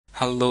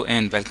Hello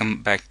and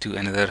welcome back to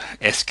another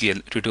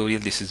SQL tutorial.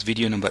 This is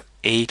video number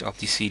 8 of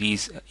the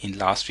series. In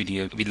last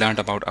video we learned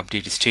about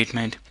update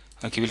statement.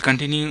 Okay, we'll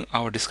continue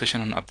our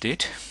discussion on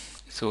update.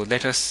 So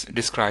let us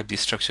describe the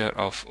structure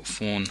of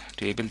phone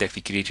table that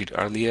we created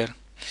earlier,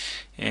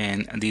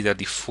 and these are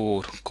the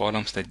 4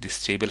 columns that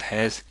this table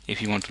has.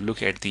 If you want to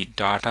look at the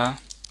data,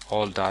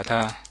 all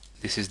data,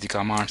 this is the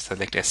command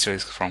select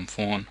asterisk from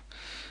phone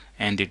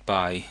ended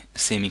by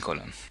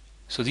semicolon.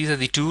 So these are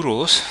the 2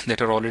 rows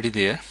that are already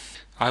there.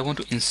 I want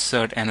to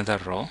insert another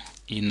row.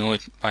 You know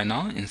it by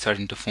now, insert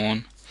into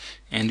phone,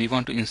 and we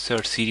want to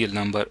insert serial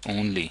number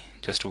only,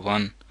 just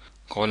one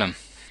column,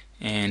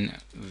 and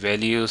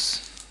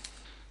values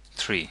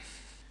 3,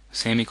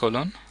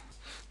 semicolon,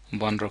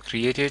 one row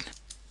created.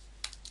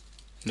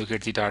 Look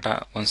at the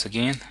data once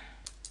again.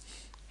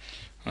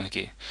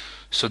 Okay,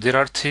 so there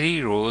are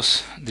 3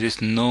 rows. There is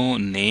no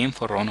name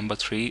for row number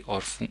 3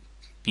 or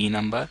P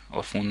number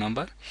or phone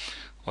number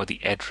or the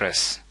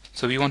address.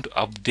 So we want to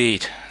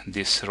update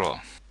this row.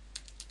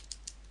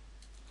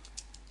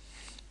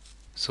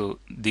 So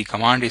the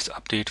command is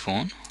update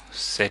phone,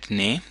 set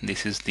name,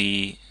 this is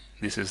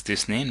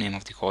this name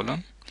of the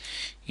column,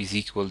 is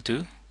equal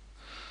to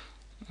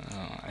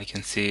I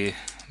can say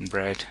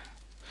Brad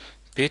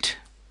Pitt,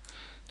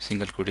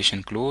 single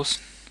quotation close,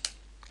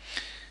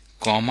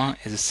 comma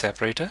as a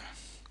separator,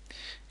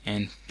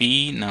 and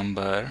P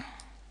number,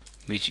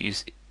 which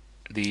is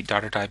the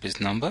data type is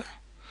number,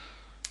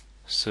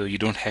 so you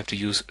don't have to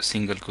use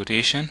single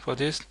quotation for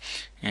this,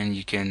 and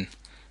you can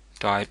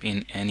type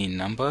in any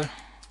number,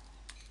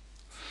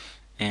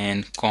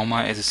 and comma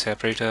as a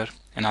separator,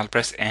 and I'll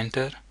press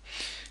enter,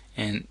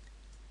 and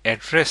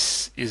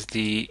address is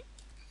the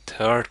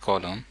 3rd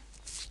column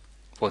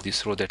for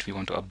this row that we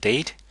want to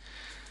update,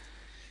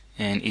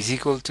 and is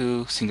equal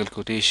to single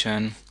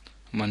quotation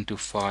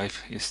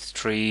 125 is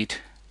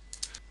street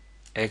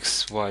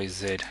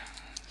XYZ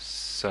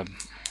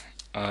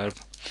suburb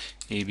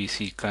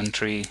ABC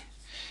country,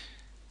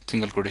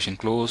 single quotation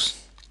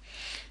close,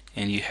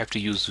 and you have to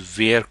use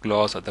where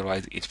clause,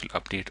 otherwise it will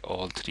update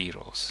all 3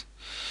 rows.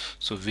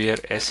 So where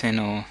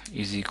SNO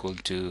is equal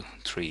to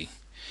 3.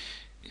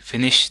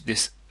 Finish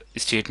this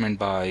statement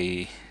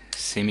by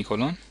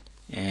semicolon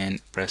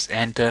and press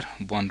enter,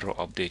 one row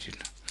updated.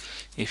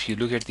 If you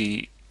look at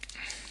the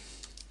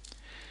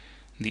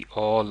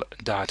all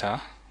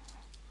data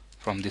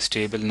from this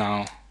table,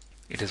 now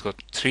it has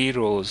got 3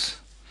 rows,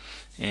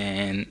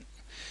 and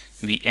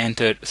we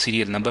entered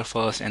serial number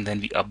first, and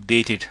then we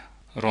updated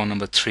row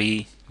number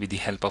 3 with the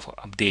help of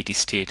update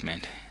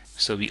statement.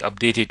 So we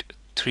updated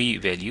 3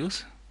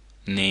 values,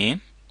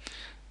 name,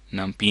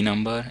 P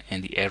number,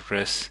 and the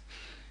address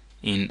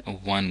in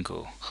one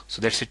go.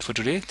 So that's it for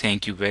today.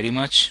 Thank you very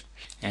much,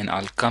 and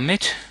I'll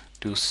commit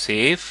to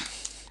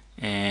save,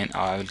 and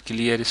I will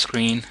clear the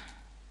screen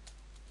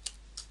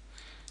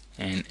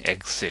and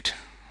exit.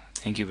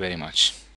 Thank you very much.